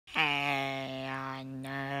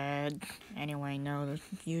Anyway, no, this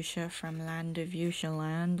is Yusha from Land of Yusha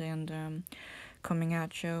Land, and coming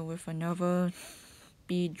at you with another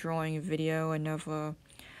speed drawing video, another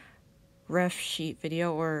ref sheet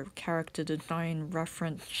video, or character design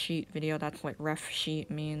reference sheet video. That's what ref sheet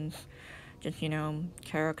means. Just,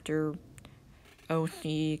 character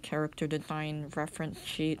OC, character design reference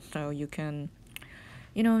sheet, so you can,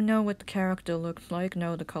 know what the character looks like,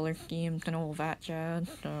 know the color schemes and all that jazz.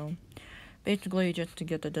 So basically just to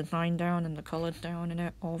get the design down and the colors down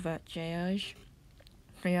and all that jazz.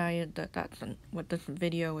 So yeah, that's what this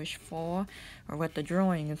video is for, or what the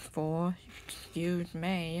drawing is for, excuse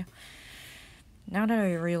me. Now that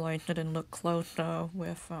I realized it and look closer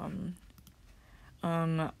with,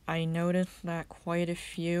 I noticed that quite a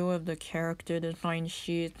few of the character design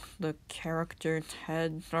sheets, the characters'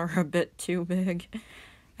 heads are a bit too big,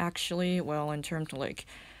 actually. Well, in terms of,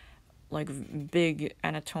 like big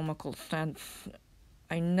anatomical sense,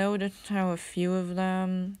 I noticed how a few of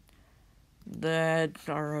them, the heads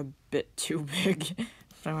are a bit too big.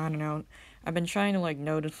 So, I don't know. I've been trying to,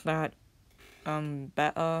 notice that,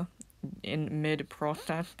 better in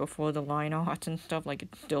mid-process before the line art and stuff,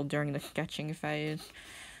 it's still during the sketching phase.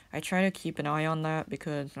 I try to keep an eye on that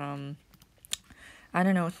because, I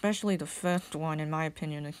don't know, especially the first one, in my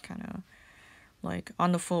opinion, is kind of,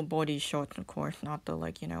 on the full body shots, of course, not the,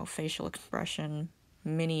 facial expression,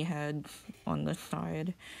 mini heads on the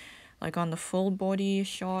side. On the full body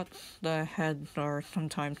shots, the heads are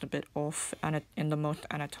sometimes a bit off, and in the most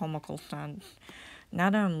anatomical sense. Now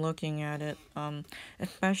that I'm looking at it,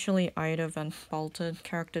 especially Ida Van Spalte's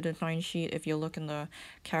character design sheet, if you look in the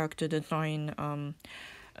character design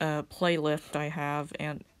playlist I have,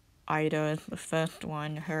 and Ida is the first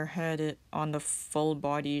one, her head on the full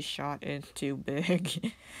body shot is too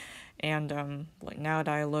big. And now that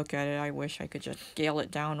I look at it, I wish I could just scale it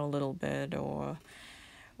down a little bit,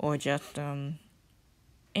 or just, and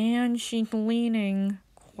she's leaning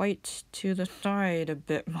quite to the side a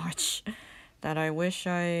bit much. That I wish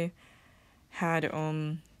I had,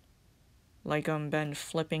 been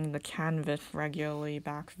flipping the canvas regularly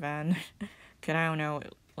back then. 'Cause I don't know,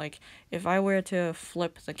 if I were to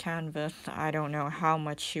flip the canvas, I don't know how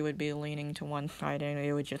much she would be leaning to one side, and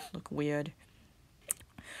it would just look weird.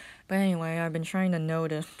 But anyway, I've been trying to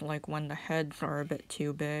notice, when the heads are a bit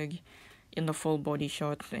too big in the full body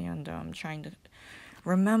shots, and trying to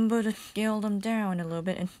remember to scale them down a little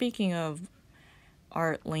bit. And speaking of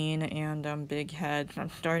art lean and big heads, I'm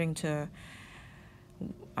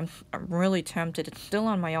really tempted. It's still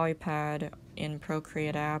on my iPad in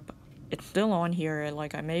Procreate app. It's still on here.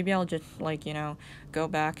 Maybe I'll just go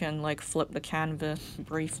back and flip the canvas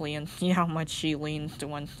briefly and see how much she leans to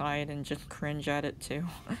one side and just cringe at it too.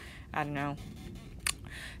 I don't know.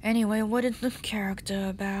 Anyway, what is this character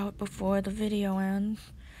about before the video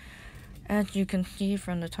ends? As you can see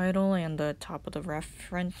from the title and the top of the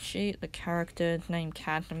reference sheet, the character is named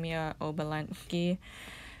Kazimir Obelensky,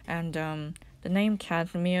 and the name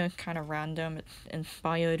Kazimir is kind of random. It's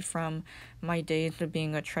inspired from my days of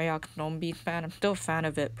being a Treyarch Zombies fan. I'm still a fan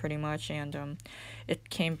of it, pretty much, and it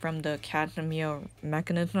came from the Kazimir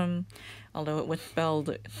mechanism, although it was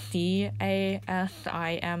spelled Casimir,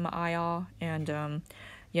 and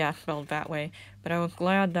yeah, spelled that way. But I was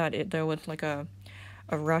glad that there was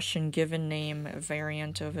a Russian given name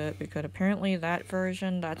variant of it, because apparently that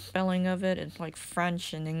version, that spelling of it, is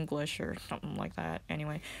French and English or something like that.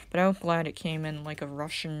 Anyway, but I was glad it came in a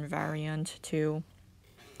Russian variant too.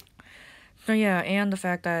 So yeah, and the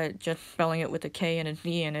fact that just spelling it with a K and a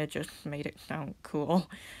Z in it just made it sound cool.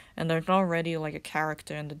 And there's already a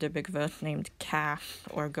character in the Dybbuk verse named Cass,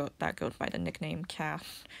 that goes by the nickname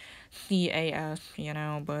Cass, C-A-S,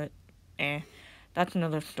 but that's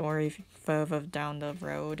another story further down the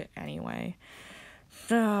road, anyway.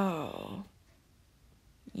 So,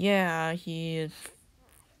 yeah, he is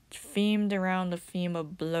themed around the theme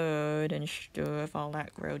of blood and stuff, all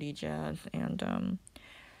that grody jazz, and,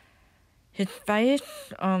 his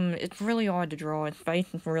face, it's really hard to draw. His face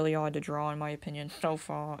is really hard to draw, in my opinion, so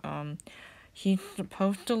far. He's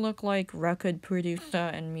supposed to look like record producer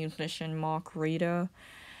and musician Mark Reeder,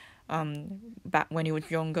 back when he was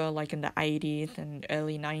younger, in the 80s and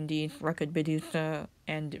early 90s, record producer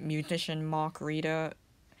and musician Mark Reeder.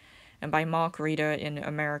 And by Mark Reeder in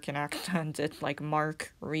American accent, it's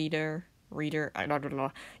Mark Reeder, I don't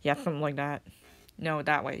know, yeah, something like that. No,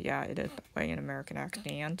 that way, yeah, it is that way in American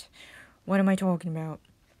accent. What am I talking about?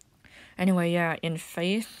 Anyway, yeah, in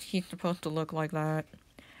face, he's supposed to look like that.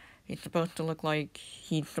 He's supposed to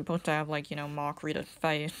have, Mark Reeder's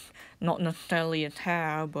face. Not necessarily his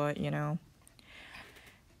hair, but,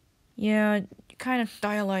 Yeah, kind of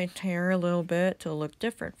stylized hair a little bit to look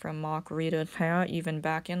different from Mock Rita's hair, even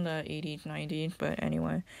back in the 80s, 90s, but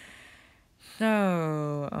anyway.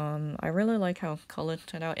 So, I really like how colors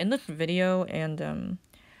turned out. In this video and, on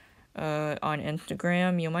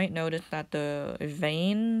Instagram, you might notice that the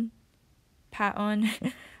vein pattern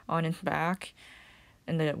on his back,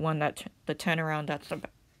 and the one that, the turnaround that's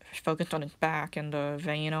focused on his back, and the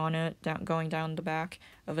vein on it, going down the back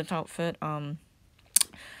of his outfit,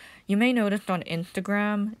 you may notice on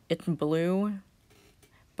Instagram, it's blue,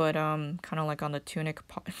 but, kind of like on the tunic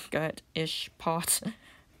skirt-ish part.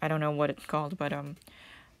 I don't know what it's called, but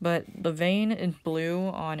the vein is blue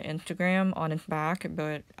on Instagram on its back,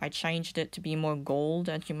 but I changed it to be more gold,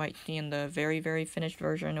 as you might see in the very, very finished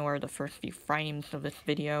version, or the first few frames of this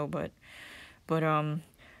video, but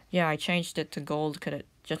yeah, I changed it to gold,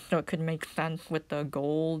 just so it could make sense with the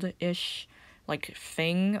gold-ish, like,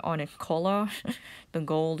 thing on its collar, the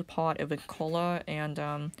gold part of its collar, and,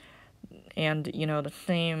 you know, the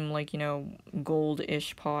same, like, you know,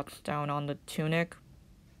 gold-ish parts down on the tunic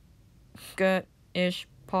skirt-ish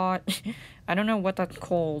part. I don't know what that's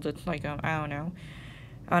called. It's like, I don't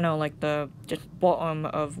know, like the just bottom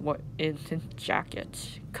of what is his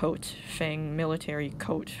jacket, coat thing, military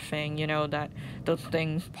coat thing, you know, that, those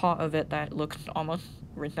things, part of it that looks almost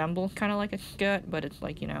resembles kind of like a skirt, but it's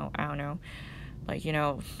like, you know, I don't know, like, you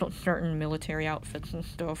know, certain military outfits and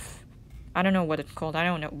stuff. I don't know what it's called. I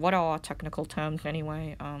don't know. What are technical terms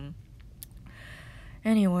anyway?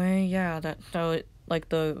 Anyway, yeah, so like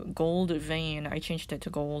the gold vein, I changed it to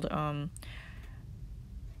gold,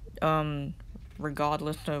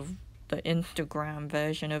 regardless of the Instagram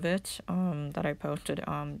version of it, that I posted,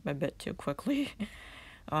 a bit too quickly.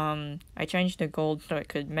 I changed the gold so it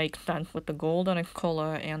could make sense with the gold on its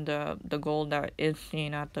collar and the gold that is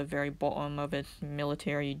seen at the very bottom of its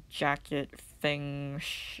military jacket thing.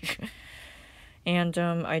 And,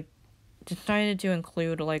 I decided to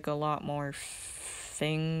include, like, a lot more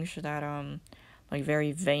things that, like,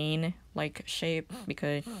 very vein-like shape,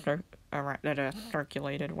 because that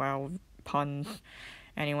circulated, wow, puns.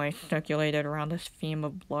 Anyway, circulated around this theme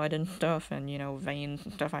of blood and stuff, and, you know, veins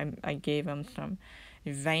and stuff. I gave him some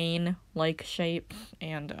vein-like shapes,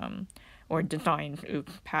 and, or designs,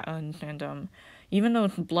 patterns, and, even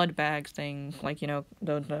those blood bag things, like, you know,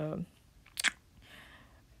 those,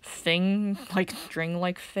 things, like,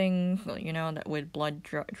 string-like things, you know, that with blood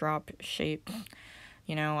drop shapes.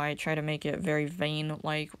 You know, I try to make it very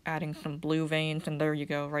vein-like, adding some blue veins, and there you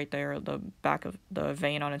go, right there, the back of the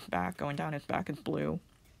vein on his back, going down his back is blue.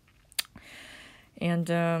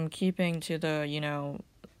 And, keeping to the, you know,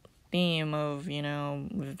 theme of, you know,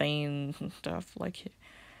 veins and stuff, like,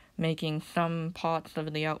 making some parts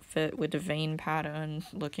of the outfit with the vein patterns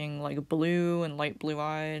looking like blue and light blue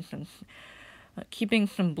eyes, and keeping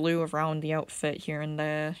some blue around the outfit here and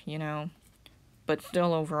there, you know. But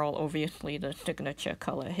still, overall, obviously, the signature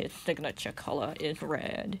color, his signature color is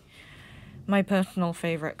red. My personal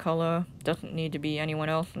favorite color. Doesn't need to be anyone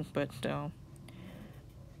else's, but still.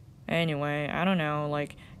 Anyway, I don't know,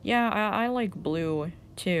 like, yeah, I like blue,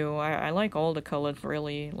 too. I like all the colors,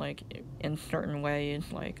 really, like, in certain ways,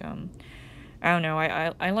 like, I don't know,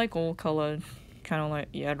 I like all colors, kind of like,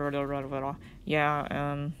 yeah,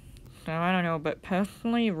 so I don't know, but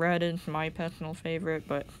personally, red is my personal favorite,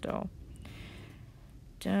 but still.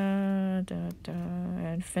 And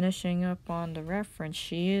finishing up on the reference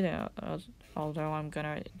sheet, although I'm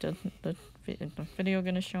gonna, is the video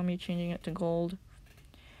gonna show me changing it to gold?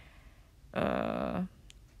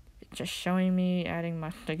 Just showing me adding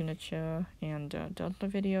my signature, and, does the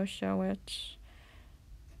video show it?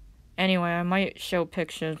 Anyway, I might show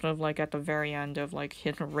pictures of, like, at the very end of, like,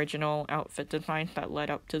 his original outfit designs that led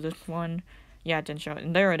up to this one. Yeah, it didn't show it,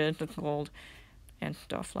 and there it is, it's gold, and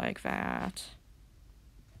stuff like that.